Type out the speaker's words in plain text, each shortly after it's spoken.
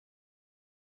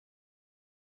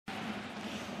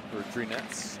for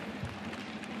Trinets.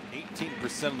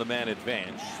 18% of the man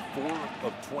advantage, 4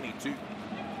 of 22.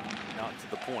 Not to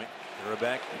the point.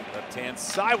 Back left-hand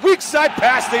side, weak side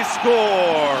pass, they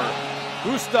score!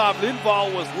 Gustav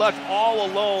Lindvall was left all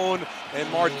alone, and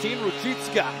Martin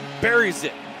Ruchitska buries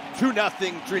it.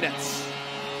 2-0 Trinets.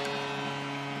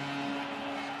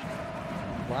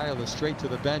 Ryla straight to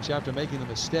the bench after making the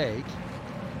mistake.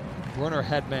 Brunner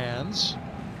headmans.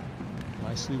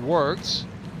 Nicely worked.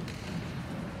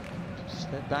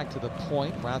 Step back to the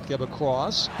point. Rathgeb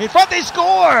across. In front, they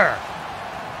score!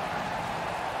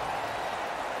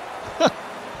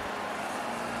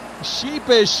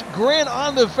 Sheepish grin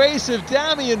on the face of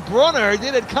Damian Brunner.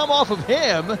 Did it come off of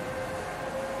him?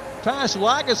 Past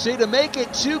Lagasse to make it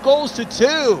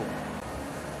 2-2.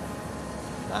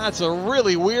 That's a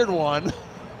really weird one.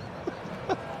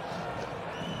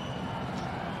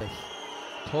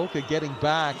 Polka getting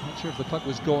back. Not sure if the puck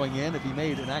was going in, if he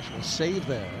made an actual save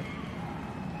there.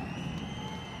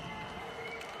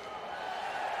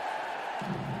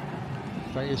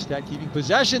 Färjestad keeping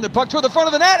possession. The puck toward the front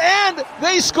of the net, and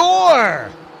they score!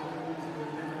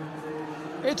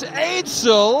 It's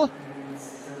Ejdsell,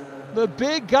 the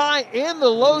big guy in the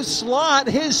low slot,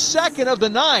 his second of the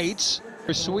night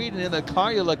for Sweden in the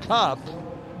Karjala Cup.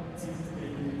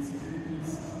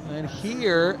 And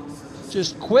here,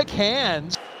 just quick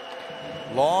hands.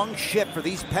 Long shift for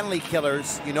these penalty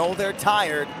killers. You know they're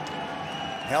tired.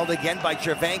 Held again by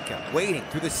Cervenka, waiting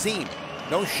through the seam.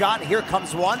 No shot, here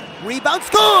comes one. Rebound,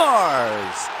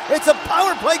 scores! It's a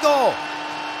power play goal.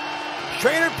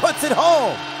 Schrader puts it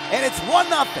home, and it's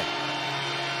 1-0.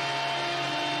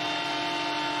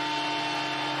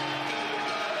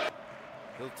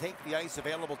 He'll take the ice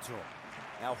available to him.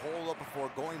 Now hold up before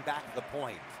going back to the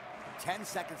point. 10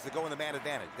 seconds to go in the man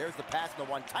advantage. There's the pass and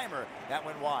the one-timer. That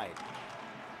went wide.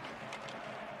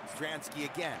 Stransky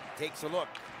again takes a look.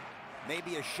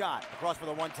 Maybe a shot. Across for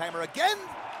the one-timer again.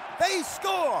 They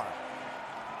score!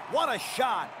 What a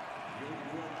shot!